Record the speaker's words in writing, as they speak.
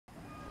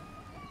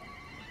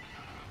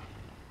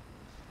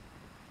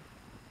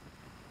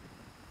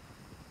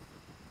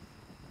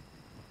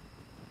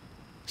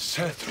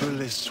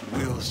Sethralis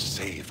will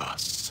save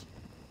us.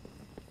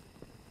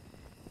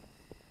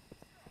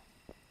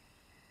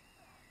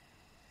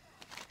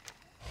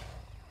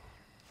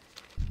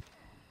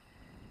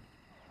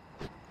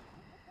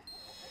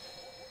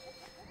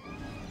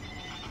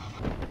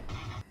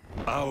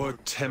 Our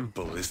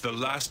temple is the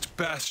last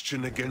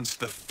bastion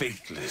against the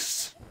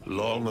Faithless.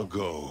 Long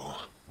ago,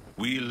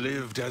 we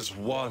lived as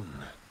one,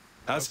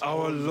 as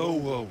our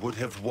Loa would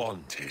have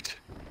wanted.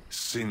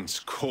 Since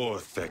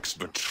Korthek's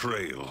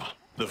betrayal,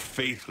 the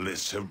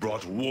Faithless have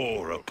brought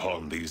war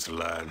upon these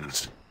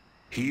lands.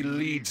 He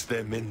leads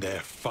them in their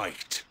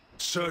fight,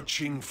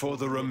 searching for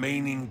the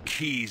remaining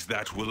keys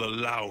that will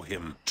allow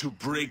him to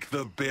break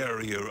the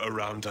barrier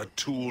around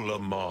Atul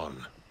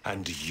Aman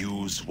and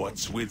use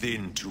what's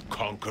within to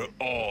conquer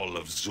all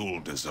of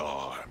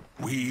Zuldazar.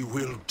 We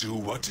will do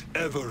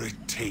whatever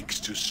it takes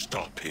to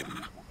stop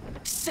him.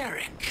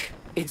 Sarek,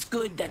 it's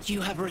good that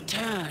you have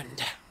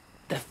returned.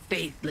 The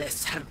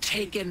Faithless have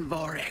taken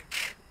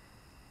Vorik.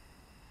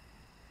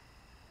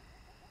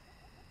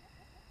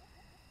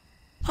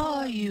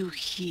 Are you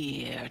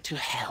here to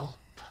help?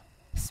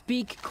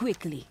 Speak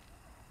quickly.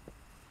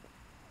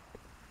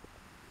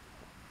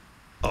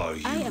 Are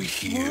you I am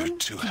here sworn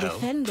to to help?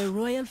 defend the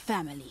royal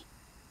family.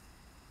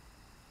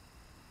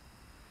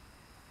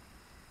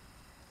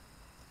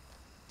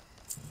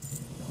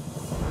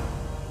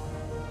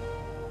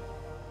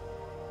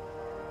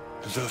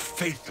 The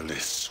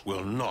Faithless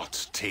will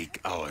not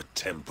take our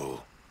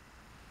temple.